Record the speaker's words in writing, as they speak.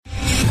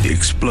The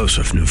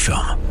explosive new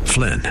film,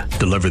 Flynn,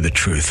 deliver the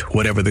truth,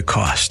 whatever the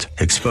cost,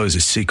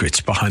 exposes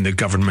secrets behind the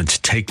government's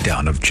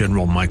takedown of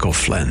General Michael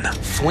Flynn.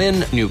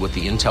 Flynn knew what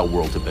the intel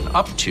world had been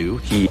up to.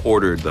 He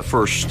ordered the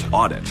first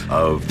audit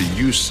of the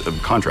use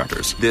of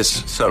contractors.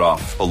 This set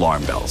off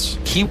alarm bells.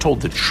 He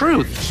told the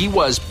truth. He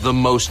was the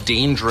most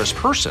dangerous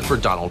person for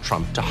Donald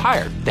Trump to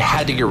hire. They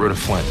had to get rid of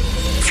Flynn.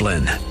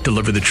 Flynn,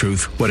 deliver the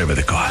truth, whatever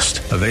the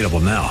cost. Available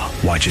now.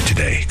 Watch it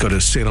today. Go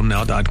to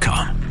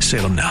salemnow.com.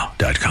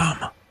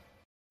 salemnow.com.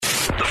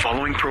 The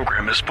following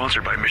program is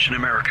sponsored by Mission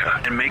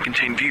America and may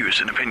contain views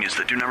and opinions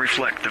that do not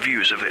reflect the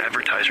views of the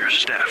advertisers,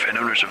 staff, and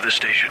owners of this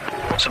station.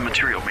 Some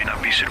material may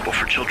not be suitable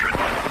for children.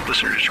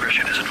 Listener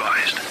discretion is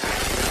advised.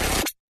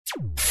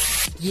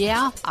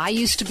 Yeah, I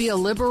used to be a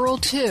liberal,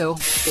 too.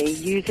 They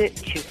use it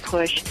to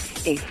push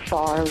a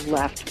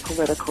far-left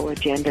political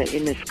agenda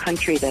in this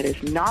country that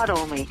is not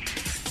only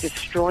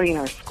destroying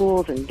our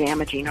schools and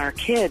damaging our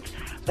kids,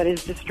 but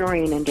is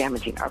destroying and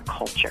damaging our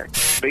culture.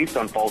 Based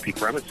on faulty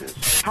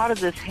premises. How did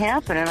this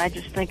happen? And I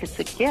just think it's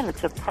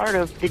a part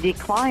of the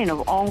decline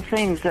of all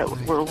things that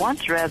were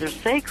once rather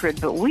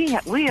sacred, but we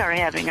are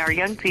having our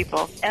young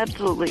people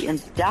absolutely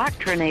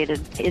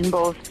indoctrinated in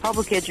both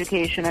public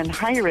education and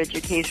higher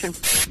education.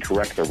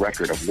 Correct the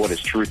record of what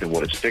is truth and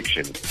what is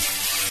fiction.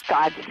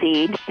 God's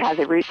seed has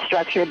a root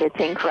structure that's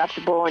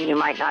incorruptible, and you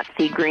might not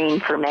see green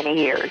for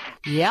many years.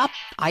 Yep,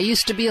 I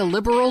used to be a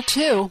liberal,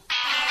 too.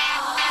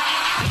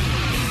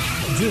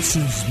 This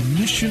is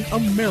Mission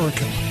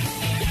America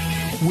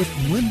with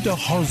Linda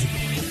Harvey.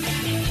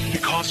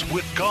 Because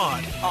with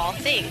God, all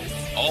things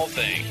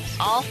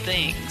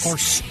are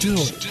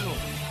still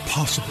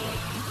possible.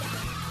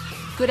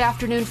 Good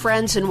afternoon,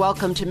 friends, and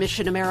welcome to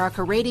Mission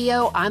America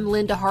Radio. I'm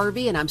Linda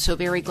Harvey, and I'm so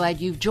very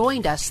glad you've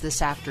joined us this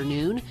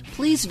afternoon.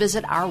 Please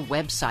visit our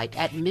website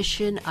at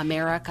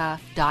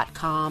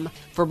missionamerica.com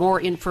for more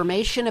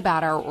information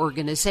about our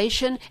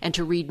organization and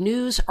to read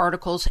news,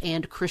 articles,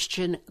 and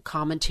Christian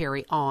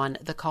commentary on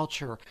the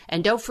culture.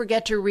 And don't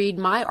forget to read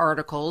my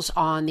articles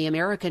on the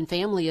American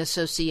Family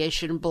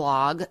Association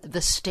blog, The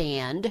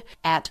Stand,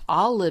 at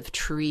Olive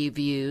Tree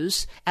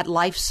Views, at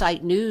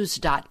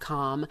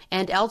lifesitenews.com,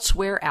 and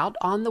elsewhere out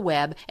on the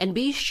web. And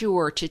be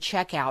sure to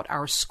check out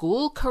our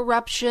school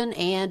corruption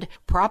and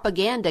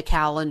propaganda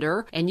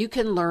calendar, and you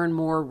can learn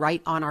more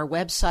right on our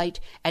website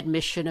at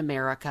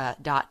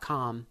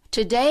missionamerica.com.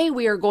 Today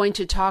we are going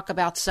to talk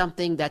about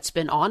something that's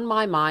been on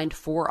my mind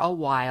for a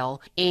while,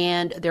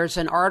 and there's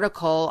an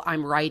article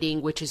I'm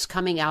writing which is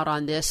coming out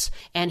on this,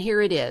 and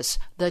here it is: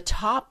 the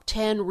top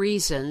 10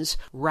 reasons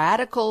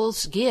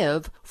radicals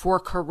give for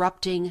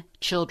corrupting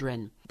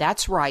children.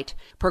 That's right.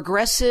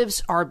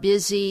 Progressives are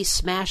busy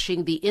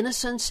smashing the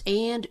innocence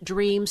and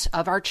dreams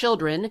of our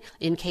children,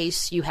 in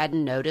case you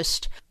hadn't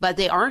noticed. But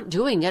they aren't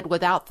doing it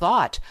without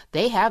thought.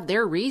 They have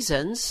their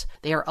reasons.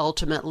 They are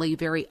ultimately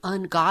very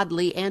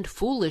ungodly and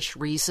foolish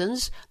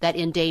reasons that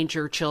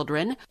endanger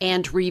children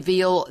and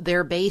reveal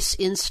their base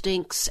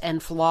instincts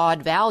and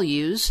flawed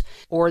values,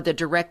 or the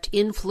direct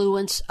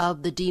influence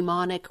of the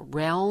demonic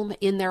realm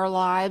in their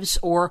lives,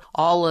 or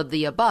all of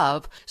the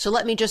above. So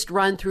let me just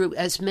run through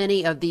as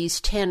many of these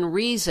 10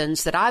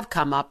 reasons that I've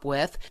come up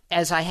with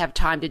as I have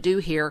time to do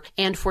here.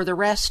 And for the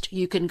rest,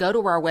 you can go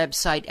to our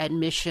website at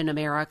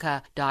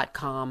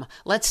missionamerica.com.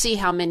 Let's see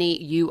how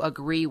many you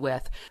agree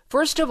with.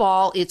 First of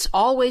all, it's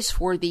always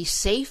for the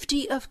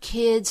safety of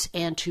kids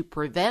and to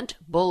prevent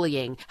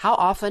bullying. How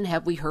often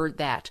have we heard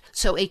that?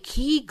 So a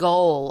key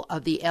goal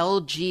of the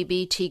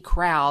LGBT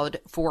crowd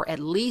for at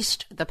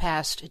least the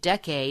past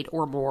decade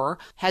or more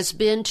has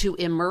been to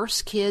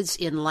immerse kids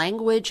in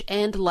language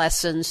and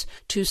lessons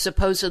to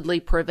supposedly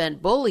prevent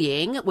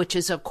bullying, which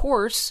is, of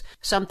course,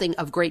 something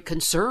of great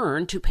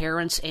concern to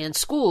parents and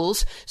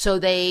schools. So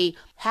they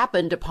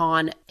happened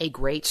upon a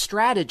great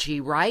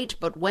strategy, right?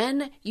 But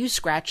when you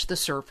scratch the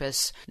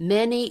surface,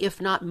 many, if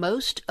not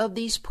most, of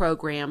these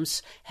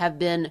programs have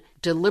been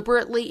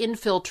deliberately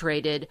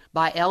infiltrated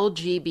by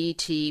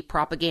LGBT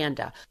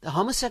propaganda. The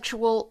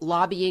homosexual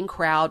lobbying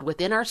crowd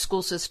within our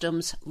school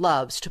systems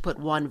loves to put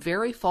one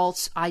very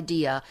false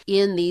idea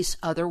in these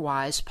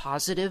otherwise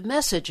positive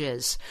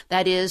messages.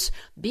 That is,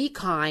 be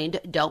kind,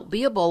 don't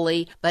be a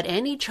bully, but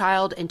any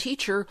child and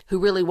teacher who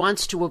really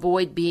wants to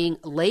avoid being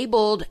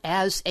labeled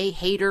as a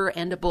hater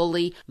and a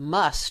bully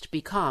must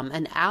become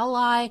an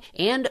ally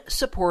and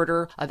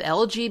supporter of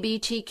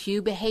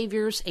LGBTQ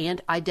behaviors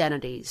and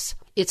identities.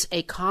 It's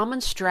a common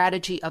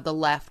strategy of the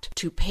left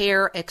to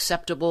pair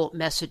acceptable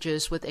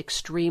messages with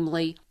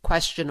extremely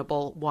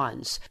questionable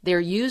ones. They're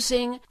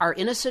using our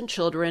innocent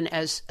children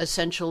as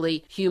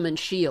essentially human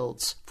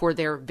shields for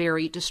their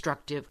very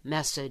destructive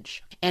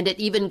message. And it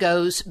even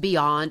goes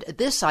beyond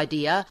this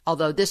idea,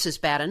 although this is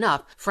bad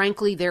enough.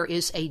 Frankly, there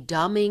is a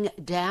dumbing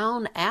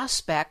down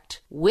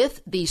aspect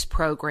with these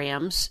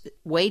programs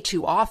way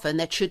too often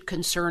that should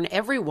concern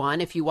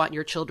everyone if you want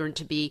your children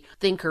to be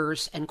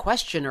thinkers and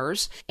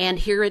questioners. And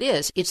here it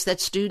is. It's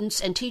that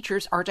students and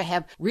teachers are to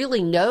have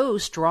really no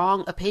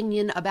strong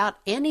opinion about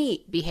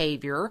any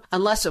behavior either,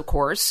 unless, of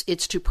course,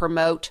 it's to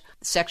promote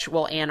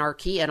sexual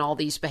anarchy and all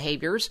these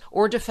behaviors,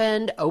 or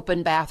defend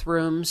open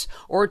bathrooms,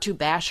 or to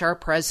bash our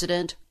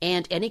president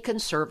and any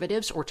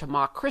conservatives, or to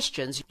mock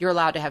Christians. You're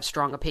allowed to have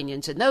strong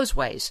opinions in those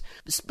ways.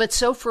 But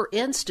so, for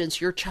instance,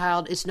 your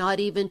child is not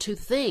even to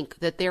think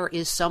that there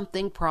is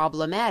something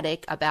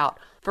problematic about,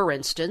 for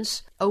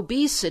instance,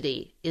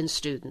 obesity in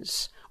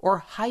students, or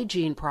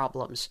hygiene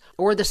problems,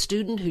 or the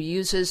student who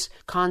uses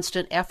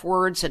constant F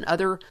words and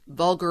other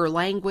vulgar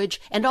language,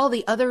 and all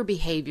the other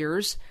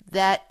behaviors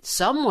that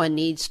someone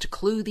needs to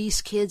clue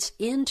these kids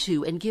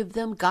into and give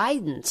them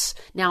guidance.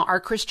 Now, our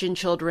Christian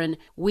children,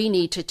 we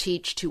need to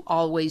teach to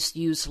always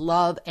use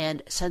love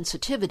and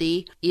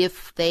sensitivity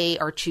if they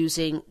are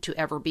choosing to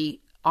ever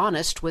be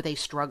honest with a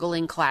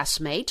struggling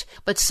classmate,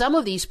 but some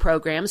of these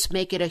programs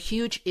make it a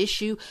huge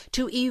issue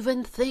to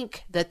even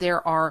think that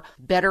there are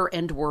better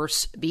and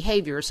worse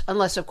behaviors,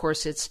 unless, of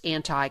course, it's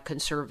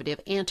anti-conservative,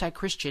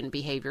 anti-Christian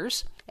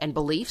behaviors and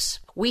beliefs.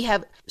 We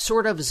have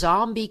sort of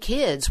zombie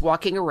kids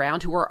walking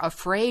around who are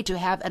afraid to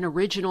have an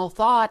original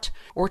thought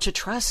or to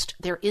trust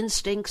their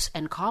instincts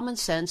and common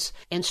sense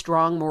and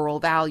strong moral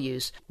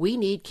values. We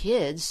need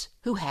kids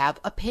who have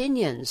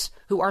opinions,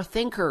 who are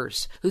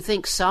thinkers, who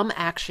think some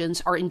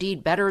actions are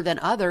indeed better than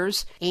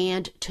others,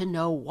 and to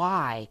know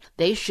why.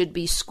 They should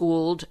be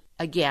schooled,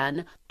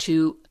 again,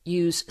 to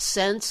use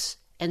sense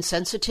and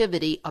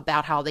sensitivity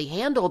about how they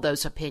handle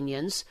those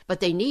opinions, but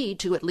they need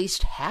to at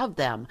least have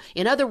them.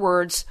 In other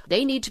words,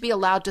 they need to be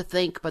allowed to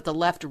think, but the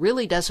left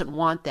really doesn't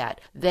want that.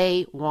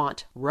 They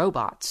want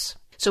robots.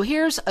 So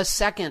here's a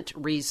second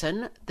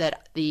reason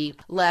that the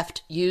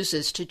left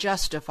uses to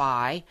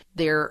justify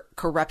their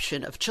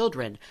corruption of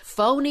children.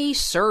 Phony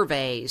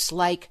surveys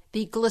like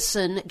the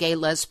GLSEN Gay,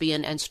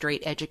 Lesbian, and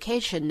Straight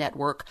Education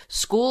Network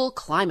School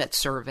Climate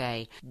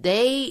Survey.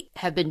 They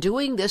have been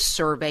doing this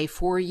survey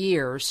for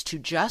years to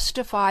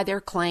justify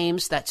their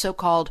claims that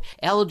so-called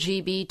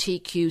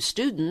LGBTQ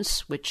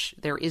students, which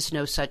there is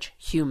no such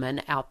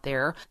human out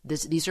there,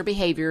 these are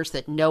behaviors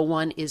that no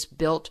one is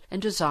built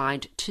and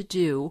designed to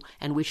do,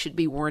 and we should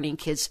be warning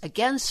kids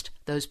against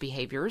those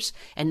behaviors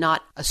and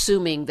not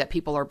assuming that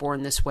people are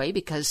born this way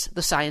because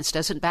the science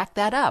doesn't back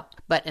that up.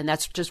 And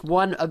that's just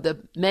one of the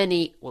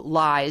many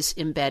lies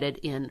embedded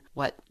in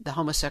what the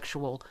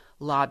homosexual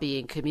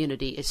lobbying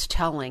community is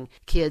telling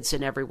kids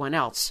and everyone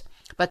else.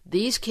 But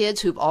these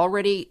kids who've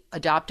already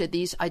adopted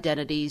these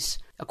identities,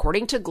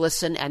 according to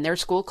GLSEN and their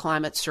school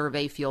climate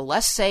survey, feel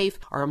less safe,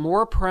 are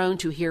more prone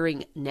to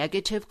hearing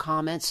negative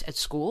comments at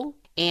school,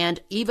 and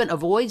even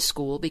avoid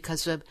school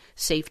because of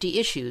safety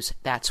issues.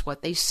 That's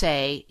what they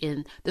say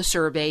in the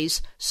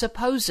surveys,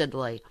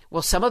 supposedly.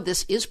 Well, some of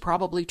this is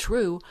probably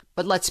true,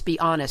 but let's be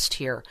honest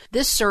here.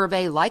 This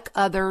survey, like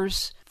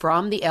others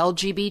from the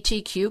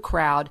LGBTQ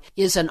crowd,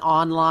 is an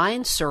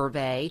online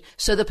survey,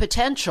 so the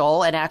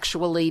potential and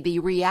actually the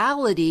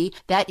reality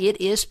that it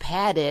is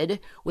padded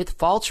with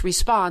false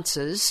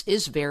responses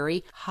is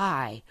very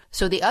high.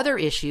 So the other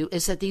issue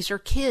is that these are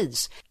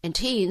kids, and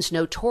teens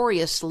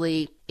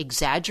notoriously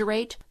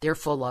exaggerate. They're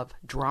full of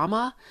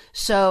drama,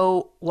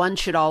 so one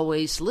should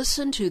always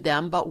listen to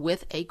them, but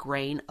with a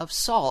grain of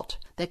salt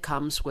that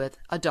comes with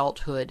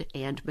adulthood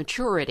and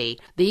maturity.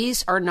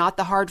 These are not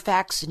the hard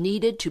facts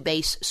needed to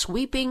base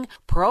sweeping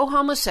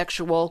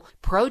pro-homosexual,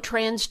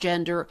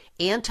 pro-transgender,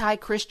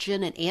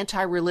 anti-Christian, and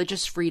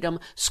anti-religious freedom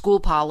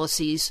school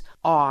policies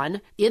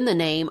on in the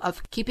name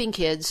of keeping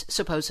kids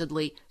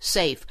supposedly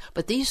safe.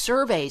 But these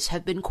surveys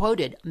have been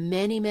quoted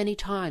many, many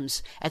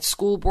times at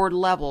school board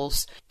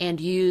levels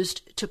and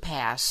used to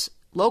pass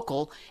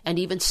local and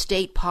even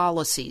state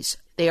policies.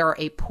 They are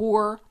a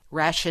poor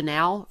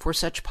rationale for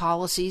such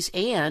policies,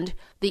 and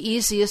the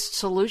easiest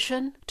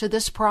solution to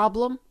this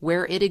problem,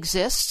 where it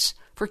exists,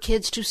 for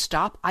kids to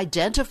stop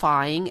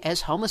identifying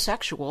as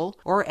homosexual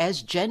or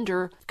as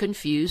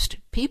gender-confused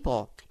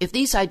people. If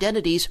these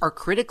identities are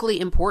critically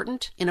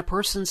important in a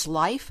person's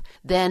life,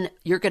 then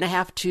you're going to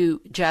have to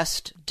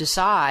just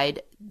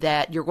decide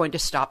that you're going to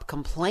stop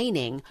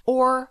complaining,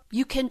 or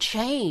you can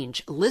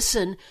change.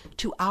 Listen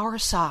to our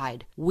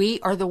side. We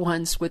are the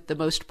ones with the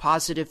most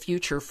positive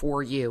future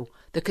for you.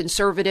 The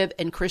conservative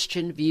and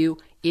Christian view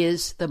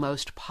is the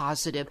most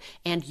positive,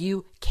 and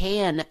you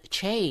can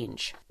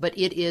change. But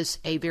it is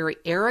a very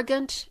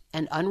arrogant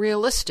and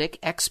unrealistic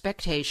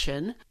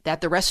expectation that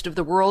the rest of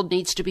the world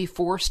needs to be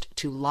forced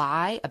to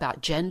lie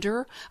about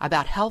gender,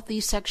 about healthy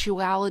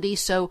sexuality,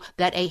 so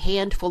that a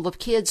handful of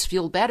kids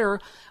feel better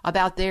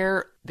about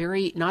their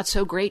very not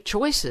so great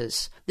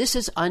choices. This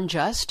is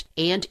unjust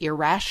and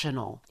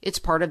irrational. It's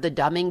part of the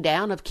dumbing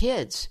down of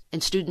kids,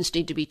 and students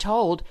need to be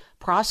told,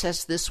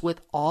 process this with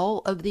all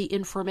of the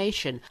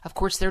information. Of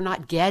course, they're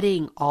not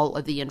getting all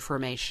of the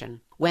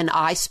information. When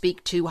I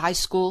speak to high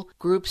school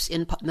groups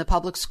in the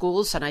public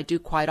schools, and I do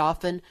quite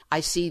often, I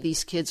see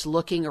these kids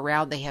looking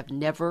around. They have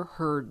never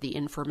heard the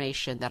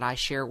information that I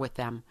share with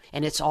them,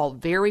 and it's all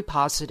very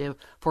positive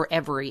for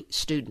every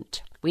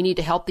student. We need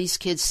to help these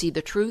kids see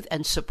the truth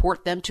and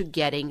support them to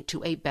getting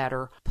to a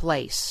better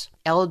place.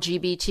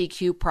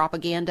 LGBTQ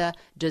propaganda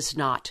does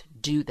not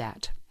do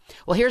that.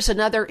 Well, here's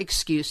another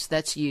excuse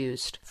that's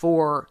used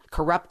for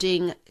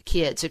corrupting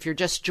kids. If you're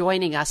just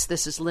joining us,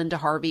 this is Linda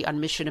Harvey on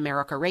Mission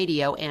America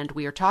Radio, and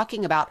we are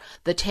talking about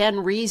the 10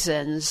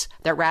 reasons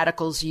that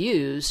radicals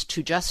use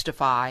to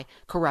justify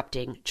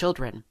corrupting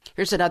children.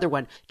 Here's another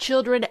one.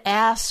 Children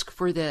ask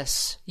for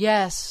this.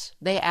 Yes,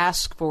 they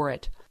ask for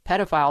it.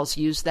 Pedophiles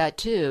use that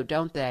too,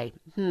 don't they?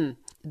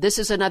 This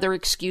is another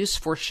excuse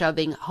for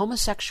shoving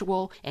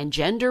homosexual and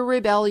gender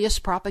rebellious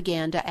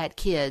propaganda at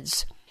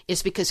kids.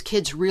 Is because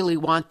kids really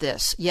want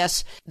this.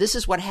 Yes, this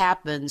is what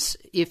happens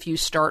if you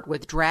start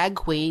with drag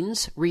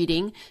queens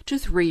reading to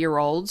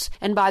 3-year-olds,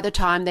 and by the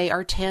time they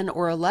are 10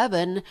 or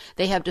 11,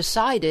 they have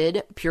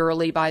decided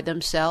purely by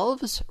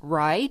themselves,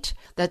 right,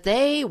 that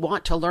they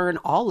want to learn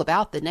all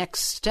about the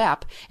next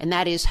step, and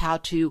that is how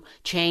to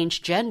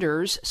change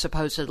genders,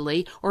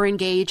 supposedly, or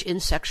engage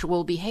in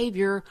sexual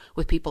behavior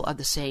with people of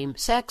the same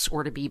sex,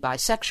 or to be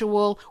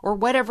bisexual, or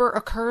whatever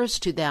occurs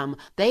to them.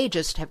 They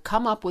just have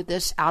come up with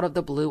this out of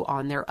the blue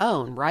on their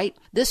own, right?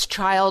 This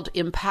child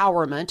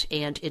empowerment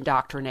and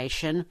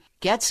indoctrination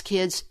gets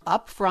kids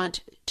up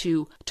front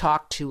to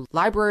talk to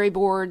library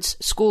boards,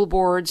 school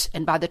boards,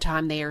 and by the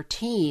time they are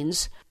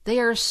teens, they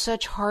are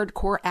such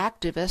hardcore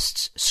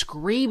activists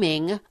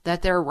screaming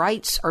that their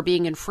rights are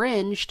being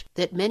infringed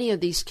that many of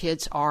these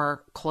kids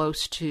are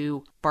close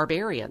to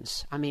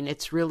barbarians. I mean,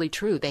 it's really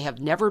true. They have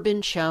never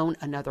been shown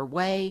another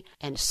way,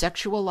 and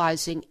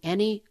sexualizing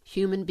any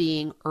human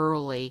being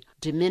early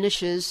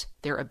diminishes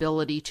their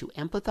ability to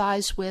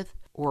empathize with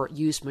or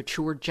use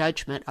mature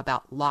judgment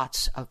about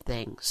lots of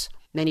things.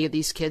 Many of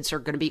these kids are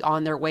going to be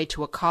on their way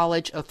to a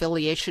college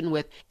affiliation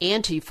with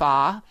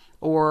Antifa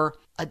or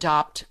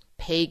adopt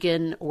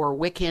pagan or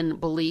Wiccan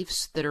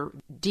beliefs that are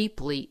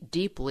deeply,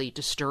 deeply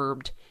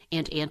disturbed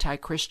and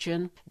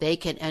anti-Christian. They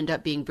can end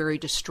up being very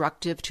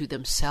destructive to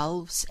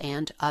themselves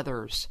and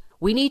others.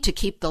 We need to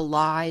keep the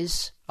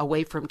lies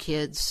away from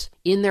kids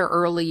in their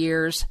early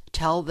years,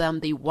 tell them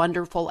the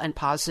wonderful and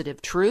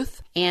positive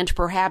truth, and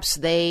perhaps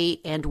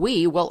they and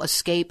we will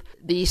escape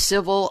the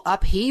civil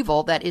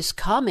upheaval that is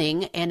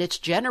coming, and it's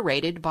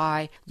generated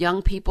by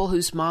young people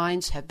whose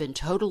minds have been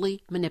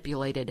totally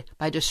manipulated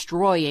by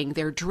destroying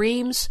their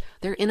dreams,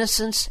 their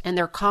innocence, and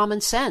their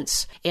common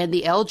sense. And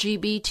the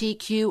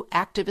LGBTQ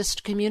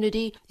activist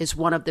community is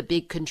one of the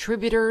big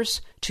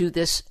contributors to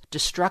this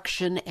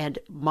destruction and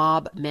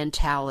mob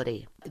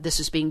mentality.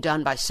 This is being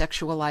done by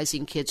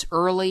sexualizing kids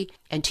early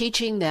and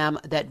teaching them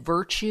that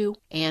virtue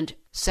and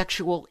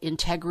sexual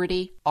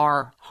integrity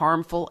are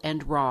harmful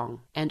and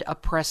wrong and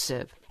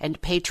oppressive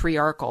and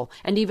patriarchal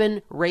and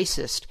even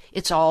racist.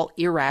 It's all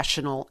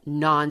irrational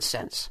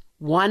nonsense.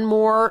 One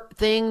more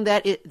thing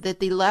that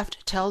the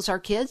left tells our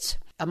kids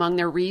among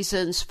their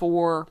reasons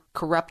for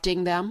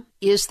corrupting them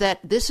is that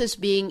this is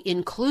being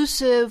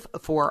inclusive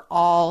for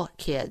all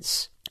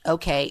kids.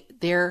 Okay,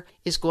 there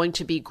is going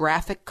to be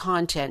graphic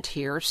content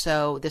here,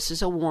 so this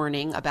is a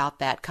warning about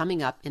that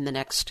coming up in the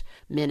next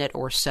minute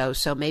or so,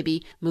 so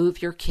maybe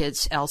move your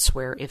kids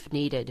elsewhere if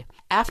needed.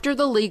 After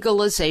the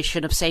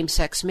legalization of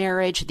same-sex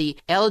marriage, the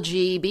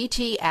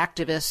LGBT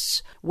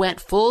activists went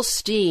full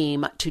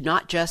steam to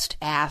not just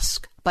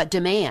ask, but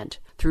demand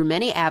through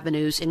many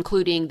avenues,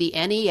 including the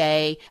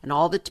NEA and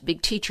all the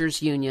big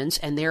teachers' unions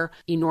and their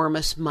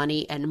enormous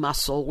money and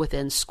muscle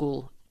within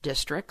school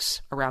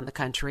districts around the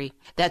country,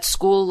 that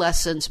school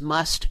lessons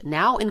must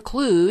now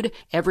include,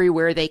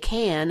 everywhere they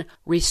can,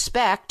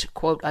 respect,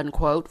 quote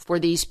unquote, for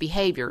these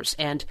behaviors.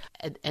 And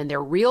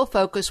their real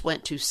focus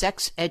went to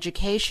sex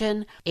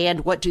education.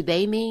 And what do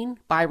they mean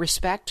by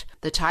respect?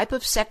 The type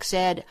of sex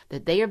ed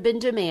that they have been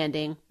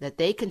demanding, that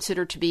they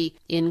consider to be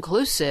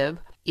inclusive,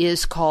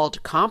 is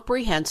called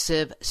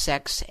Comprehensive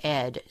Sex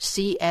Ed,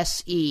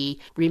 CSE.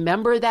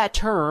 Remember that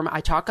term. I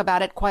talk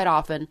about it quite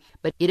often,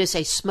 but it is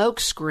a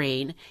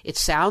smokescreen. It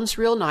sounds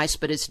real nice,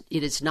 but it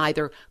is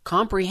neither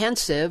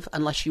comprehensive,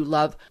 unless you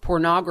love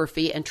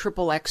pornography and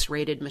XXX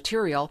rated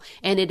material,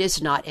 and it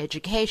is not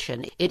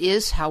education. It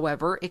is,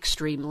 however,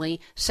 extremely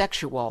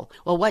sexual.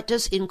 Well, what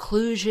does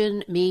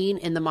inclusion mean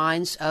in the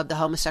minds of the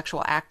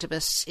homosexual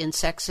activists in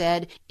sex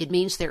ed? It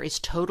means there is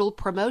total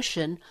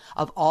promotion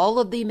of all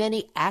of the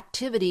many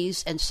activities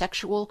and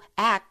sexual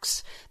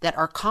acts that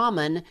are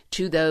common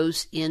to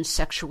those in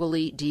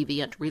sexually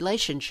deviant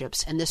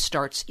relationships. And this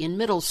starts in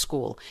middle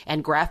school.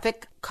 And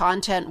graphic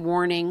content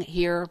warning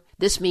here.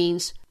 This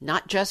means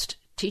not just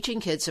teaching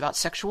kids about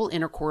sexual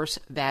intercourse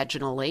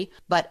vaginally,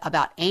 but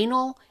about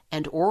anal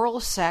and oral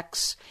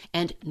sex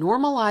and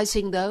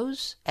normalizing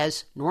those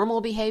as normal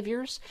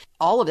behaviors.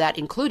 All of that,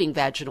 including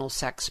vaginal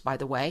sex, by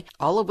the way,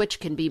 all of which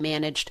can be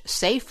managed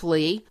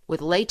safely with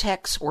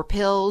latex or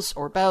pills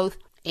or both.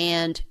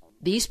 And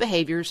these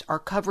behaviors are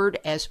covered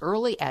as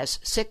early as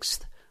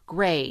 6th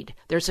grade.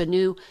 There's a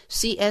new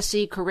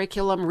CSE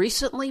curriculum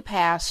recently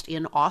passed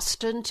in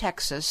Austin,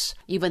 Texas.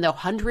 Even though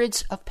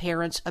hundreds of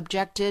parents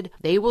objected,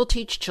 they will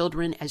teach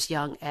children as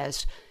young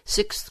as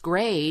 6th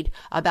grade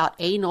about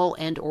anal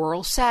and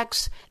oral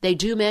sex, they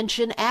do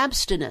mention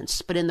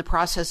abstinence. But in the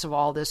process of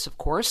all this, of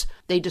course,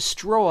 they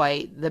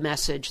destroy the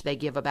message they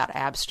give about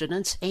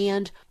abstinence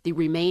and the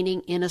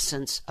remaining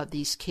innocence of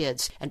these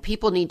kids. And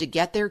people need to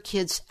get their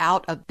kids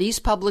out of these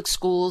public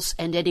schools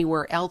and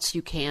anywhere else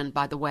you can,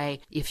 by the way,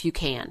 if you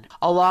can.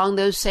 Along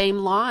those same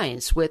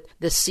lines with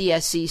the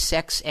CSE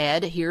sex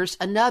ed, here's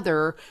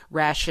another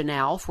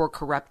rationale for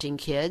corrupting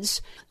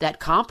kids. That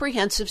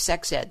comprehensive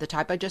sex ed, the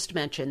type I just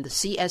mentioned, the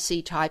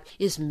CSE type,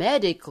 is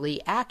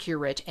medically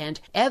accurate and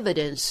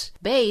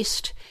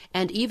evidence-based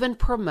and even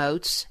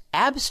promotes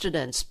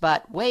abstinence.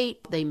 But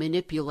wait, they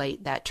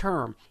manipulate that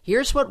term.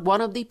 Here's what one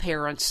of the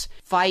parents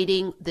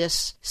fighting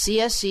this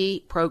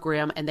CSE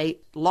program, and they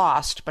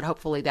lost, but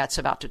hopefully that's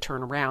about to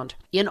turn around,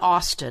 in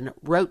Austin,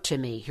 wrote to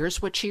me.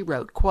 Here's what she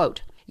wrote,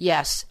 quote,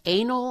 "Yes,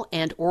 anal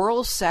and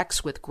oral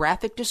sex with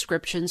graphic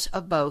descriptions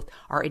of both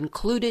are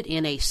included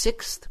in a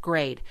 6th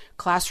grade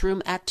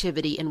classroom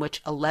activity in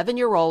which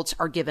 11-year-olds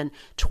are given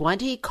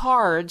 20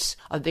 cards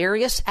of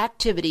various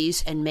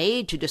activities and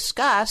made to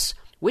discuss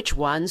which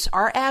ones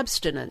are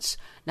abstinence.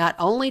 Not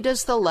only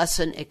does the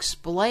lesson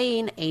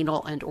explain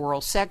anal and oral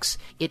sex,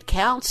 it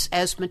counts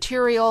as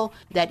material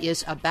that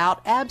is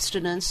about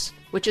abstinence,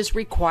 which is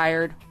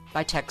required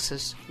by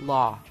Texas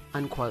law,"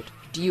 unquote.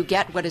 Do you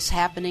get what is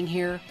happening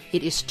here?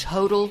 It is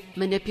total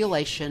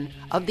manipulation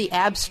of the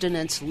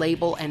abstinence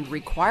label and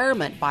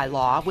requirement by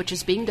law, which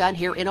is being done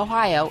here in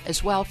Ohio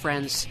as well,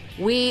 friends.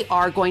 We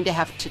are going to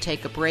have to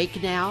take a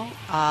break now,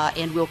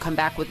 and we'll come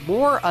back with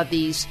more of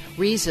these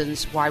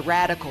reasons why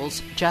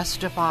radicals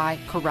justify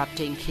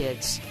corrupting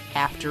kids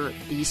after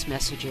these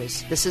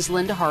messages. This is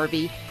Linda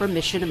Harvey from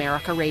Mission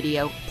America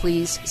Radio.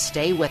 Please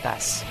stay with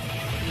us.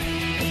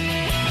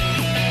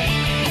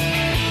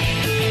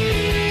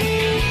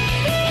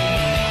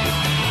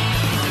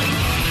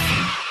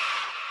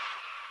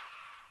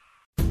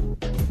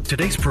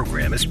 Today's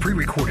program is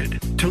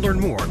pre-recorded. To learn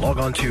more, log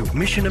on to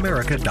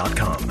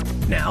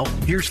missionamerica.com. Now,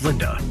 here's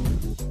Linda.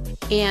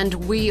 And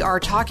we are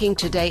talking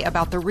today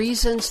about the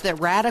reasons that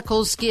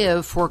radicals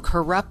give for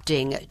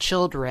corrupting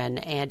children.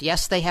 And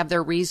yes, they have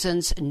their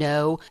reasons.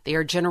 No, they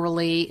are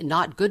generally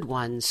not good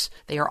ones.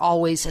 They are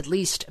always at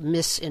least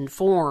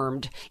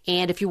misinformed.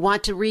 And if you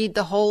want to read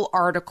the whole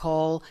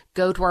article,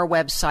 go to our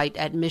website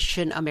at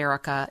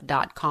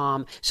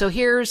missionamerica.com. So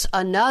here's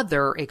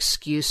another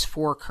excuse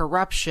for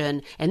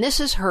corruption. And this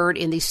is heard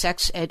in the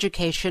sex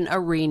education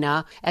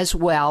arena as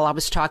well. I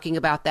was talking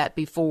about that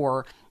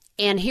before.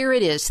 And here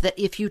it is, that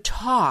if you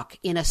talk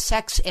in a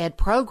sex ed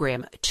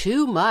program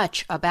too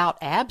much about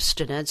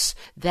abstinence,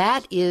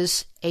 that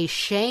is a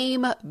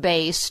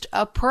shame-based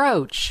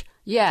approach.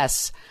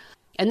 Yes.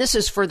 And this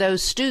is for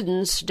those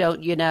students,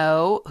 don't you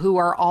know, who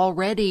are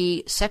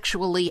already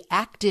sexually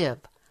active.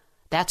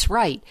 That's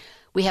right.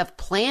 We have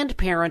Planned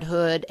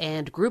Parenthood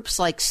and groups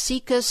like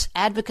SIECUS,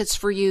 Advocates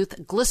for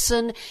Youth,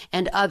 GLSEN,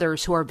 and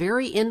others who are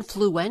very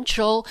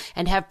influential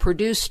and have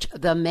produced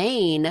the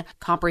main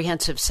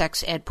comprehensive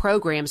sex ed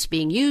programs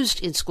being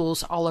used in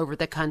schools all over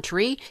the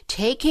country,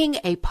 taking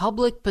a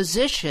public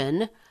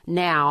position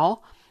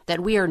now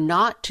that we are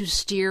not to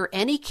steer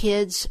any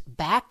kids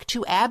back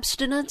to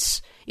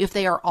abstinence if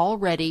they are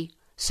already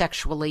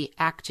sexually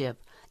active,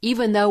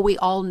 even though we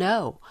all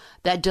know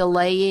that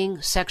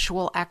delaying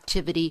sexual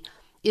activity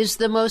is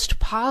the most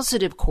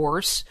positive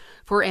course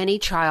for any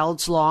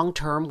child's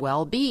long-term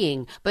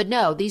well-being. But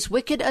no, these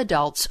wicked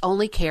adults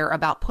only care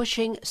about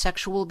pushing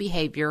sexual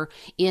behavior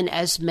in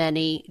as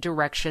many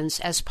directions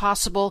as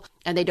possible,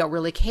 and they don't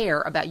really care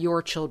about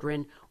your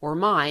children or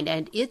mine.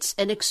 And it's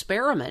an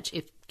experiment,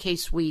 in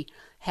case we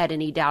had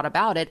any doubt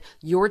about it.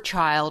 Your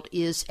child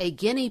is a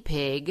guinea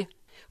pig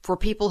for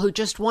people who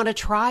just want to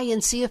try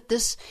and see if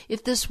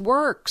this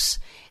works.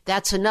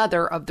 That's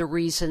another of the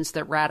reasons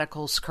that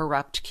radicals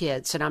corrupt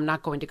kids, and I'm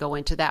not going to go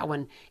into that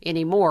one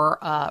anymore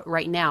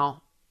right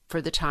now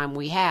for the time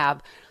we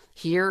have.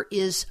 Here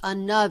is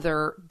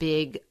another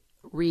big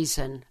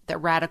reason that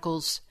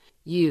radicals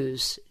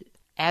use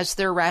as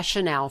their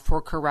rationale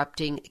for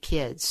corrupting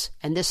kids,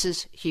 and this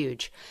is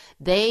huge.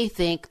 They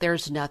think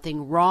there's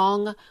nothing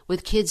wrong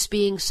with kids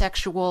being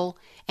sexual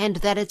and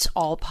that it's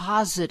all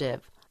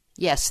positive.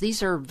 Yes,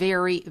 these are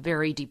very,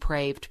 very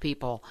depraved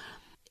people.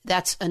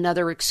 That's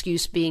another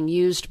excuse being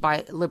used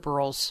by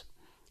liberals.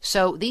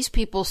 So these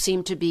people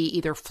seem to be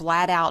either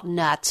flat out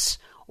nuts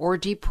or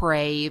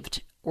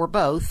depraved or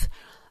both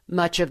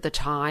much of the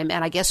time,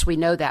 and I guess we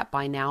know that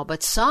by now.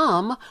 But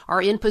some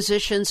are in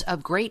positions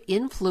of great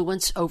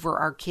influence over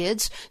our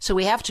kids, so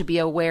we have to be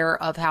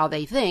aware of how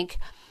they think.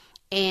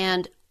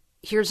 And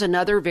here's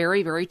another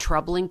very, very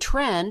troubling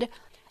trend,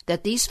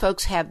 that these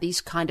folks have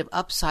these kind of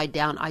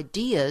upside-down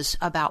ideas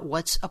about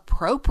what's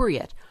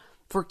appropriate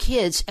for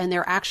kids, and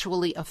they're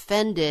actually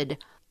offended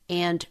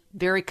and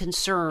very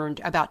concerned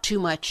about too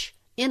much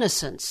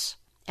innocence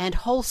and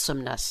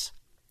wholesomeness.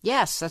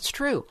 Yes, that's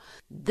true.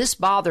 This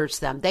bothers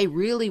them. They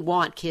really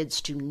want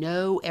kids to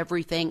know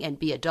everything and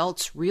be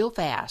adults real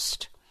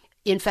fast.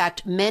 In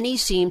fact, many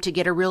seem to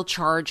get a real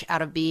charge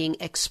out of being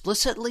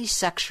explicitly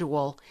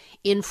sexual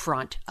in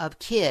front of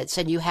kids.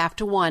 And you have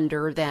to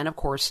wonder then, of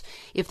course,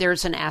 if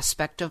there's an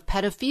aspect of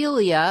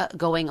pedophilia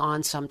going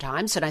on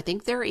sometimes, and I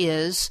think there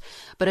is,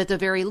 but at the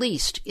very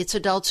least, it's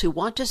adults who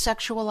want to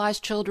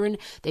sexualize children.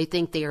 They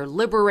think they are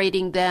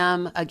liberating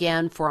them,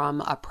 again,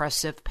 from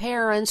oppressive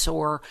parents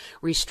or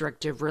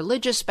restrictive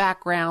religious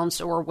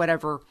backgrounds or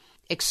whatever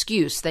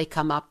excuse they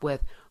come up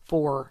with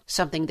for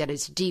something that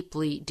is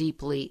deeply,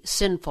 deeply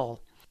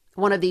sinful.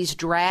 One of these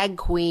drag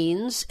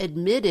queens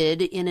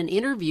admitted in an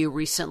interview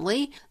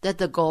recently that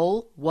the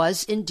goal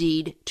was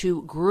indeed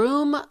to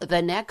groom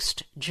the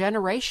next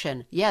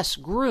generation. Yes,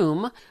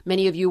 groom.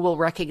 Many of you will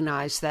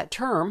recognize that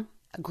term.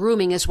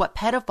 Grooming is what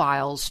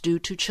pedophiles do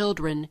to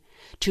children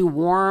to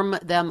warm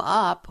them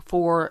up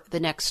for the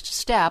next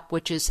step,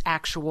 which is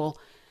actual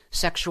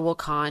sexual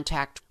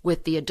contact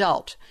with the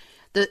adult.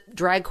 The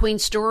Drag Queen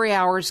Story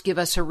Hours give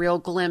us a real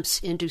glimpse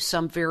into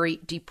some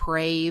very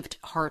depraved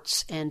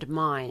hearts and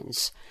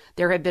minds.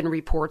 There have been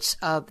reports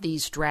of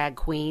these drag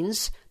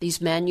queens,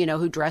 these men,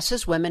 who dress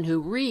as women, who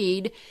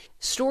read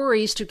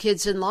stories to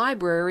kids in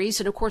libraries.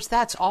 And of course,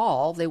 that's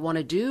all they want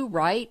to do,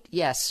 right?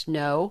 Yes,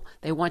 no.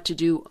 They want to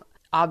do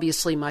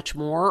obviously much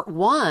more.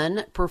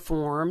 One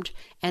performed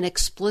an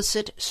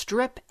explicit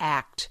strip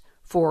act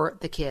for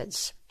the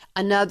kids.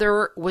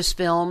 Another was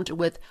filmed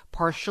with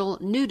partial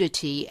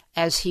nudity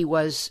as he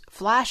was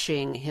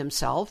flashing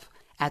himself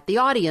at the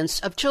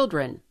audience of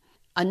children.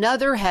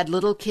 Another had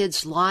little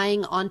kids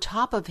lying on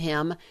top of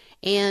him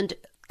and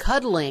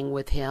cuddling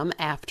with him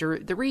after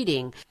the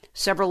reading.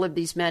 Several of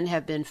these men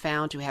have been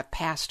found to have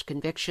past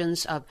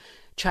convictions of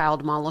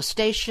child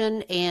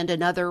molestation, and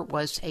another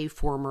was a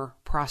former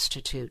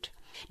prostitute.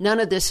 None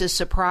of this is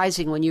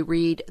surprising when you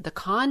read the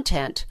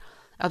content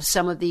of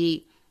some of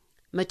the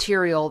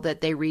material that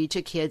they read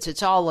to kids.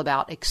 It's all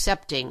about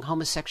accepting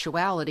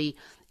homosexuality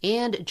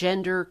and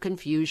gender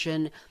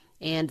confusion,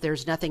 and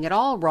there's nothing at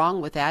all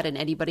wrong with that, and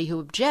anybody who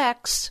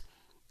objects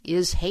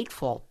is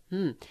hateful.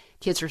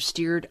 Kids are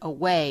steered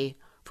away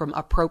from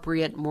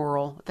appropriate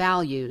moral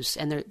values,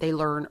 and they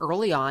learn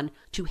early on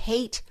to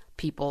hate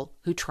people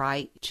who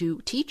try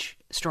to teach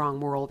strong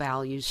moral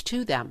values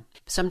to them.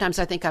 Sometimes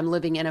I think I'm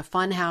living in a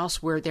fun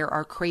house where there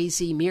are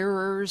crazy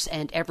mirrors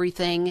and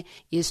everything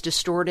is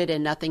distorted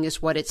and nothing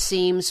is what it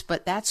seems,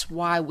 but that's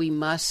why we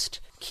must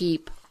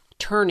keep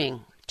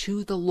turning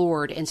to the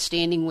Lord and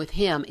standing with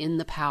Him in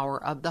the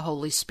power of the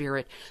Holy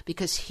Spirit,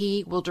 because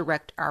He will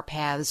direct our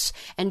paths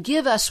and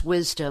give us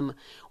wisdom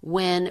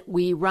when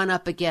we run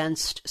up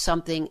against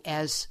something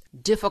as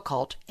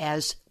difficult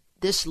as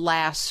this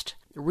last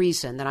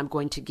reason that I'm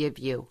going to give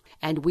you.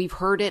 And we've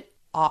heard it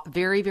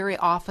very, very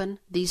often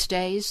these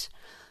days.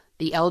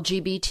 The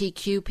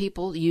LGBTQ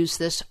people use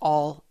this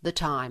all the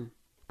time.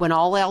 When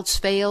all else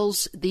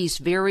fails, these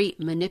very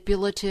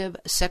manipulative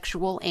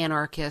sexual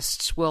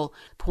anarchists will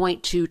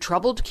point to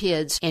troubled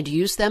kids and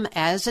use them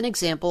as an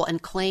example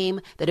and claim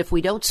that if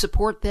we don't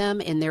support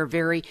them in their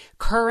very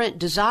current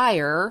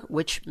desire,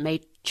 which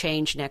may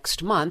change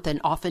next month and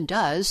often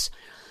does,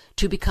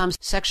 to become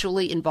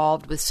sexually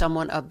involved with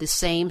someone of the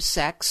same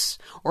sex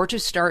or to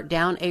start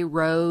down a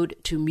road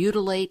to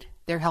mutilate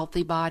their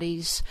healthy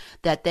bodies,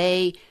 that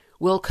they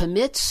will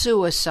commit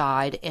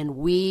suicide and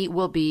we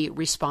will be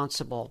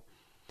responsible.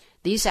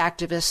 These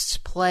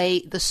activists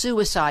play the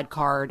suicide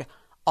card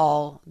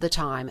all the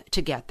time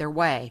to get their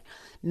way.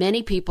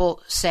 Many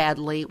people,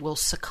 sadly, will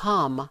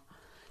succumb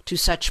to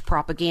such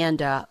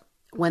propaganda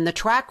when the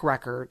track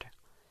record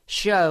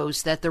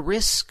shows that the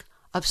risk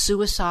of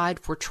suicide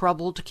for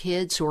troubled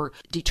kids who are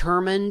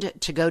determined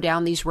to go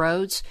down these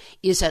roads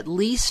is at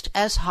least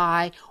as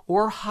high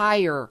or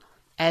higher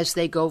as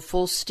they go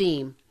full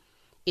steam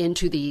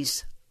into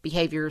these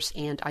behaviors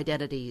and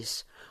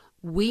identities.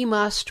 We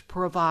must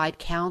provide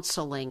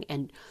counseling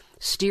and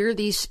steer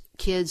these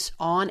kids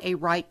on a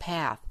right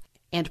path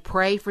and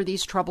pray for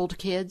these troubled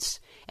kids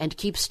and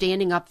keep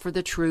standing up for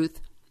the truth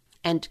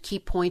and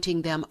keep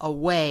pointing them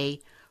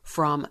away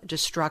from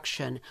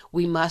destruction.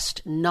 We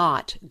must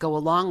not go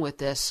along with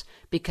this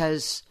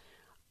because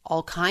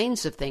all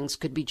kinds of things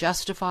could be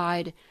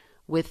justified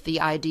with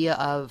the idea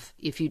of,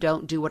 if you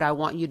don't do what I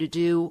want you to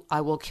do, I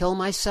will kill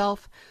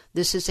myself.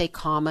 This is a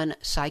common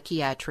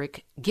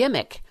psychiatric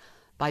gimmick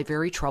by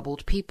very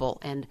troubled people,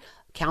 and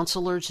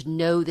counselors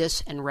know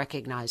this and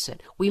recognize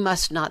it. We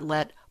must not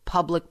let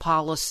public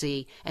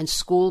policy and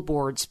school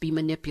boards be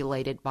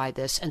manipulated by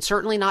this, and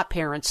certainly not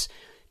parents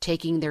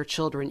taking their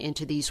children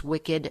into these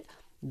wicked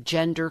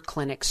gender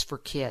clinics for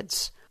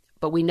kids.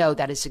 But we know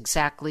that is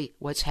exactly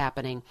what's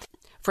happening.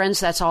 Friends,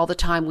 that's all the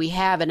time we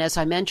have. And as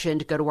I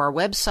mentioned, go to our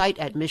website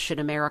at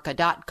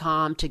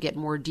missionamerica.com to get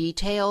more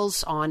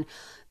details on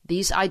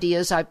these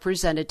ideas I've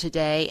presented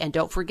today. And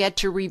don't forget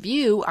to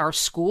review our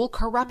school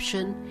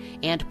corruption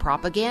and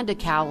propaganda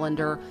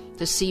calendar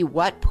to see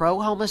what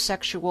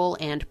pro-homosexual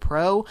and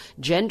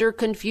pro-gender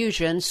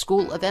confusion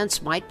school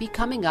events might be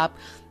coming up,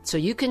 so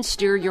you can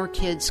steer your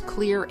kids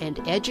clear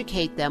and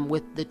educate them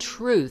with the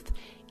truth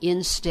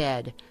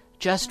instead.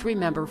 Just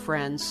remember,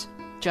 friends,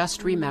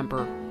 just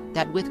remember,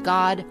 that with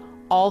God,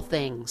 all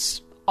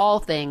things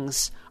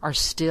are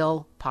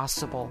still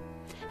possible.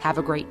 Have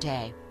a great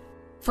day.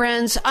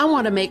 Friends, I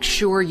want to make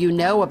sure you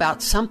know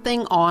about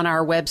something on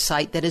our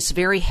website that is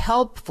very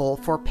helpful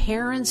for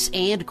parents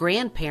and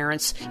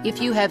grandparents if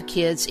you have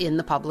kids in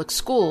the public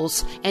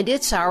schools, and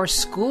it's our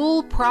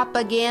School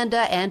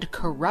Propaganda and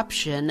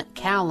Corruption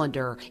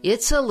Calendar.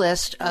 It's a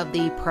list of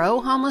the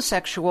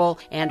pro-homosexual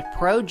and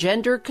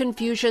pro-gender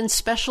confusion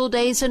special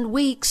days and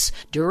weeks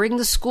during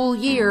the school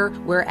year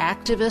where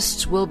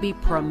activists will be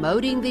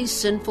promoting these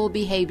sinful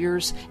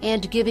behaviors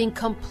and giving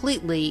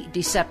completely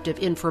deceptive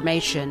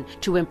information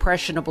to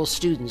impressionable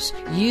students.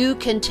 You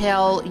can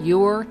tell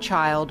your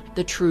child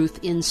the truth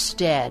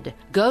instead.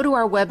 Go to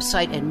our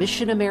website at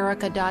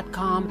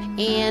missionamerica.com,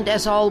 and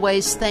as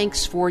always,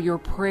 thanks for your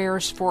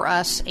prayers for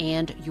us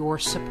and your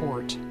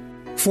support.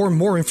 For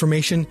more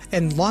information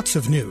and lots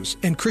of news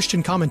and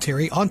Christian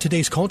commentary on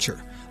today's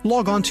culture,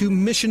 log on to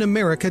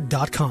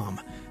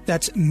missionamerica.com.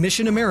 That's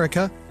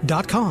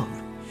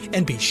missionamerica.com.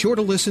 And be sure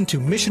to listen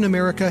to Mission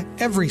America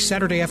every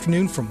Saturday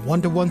afternoon from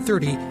 1 to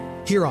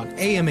 1:30 here on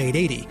AM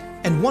 880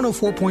 and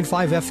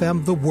 104.5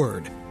 FM The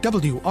Word,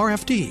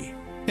 WRFD.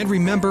 And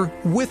remember,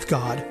 with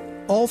God,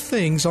 all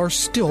things are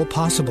still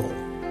possible.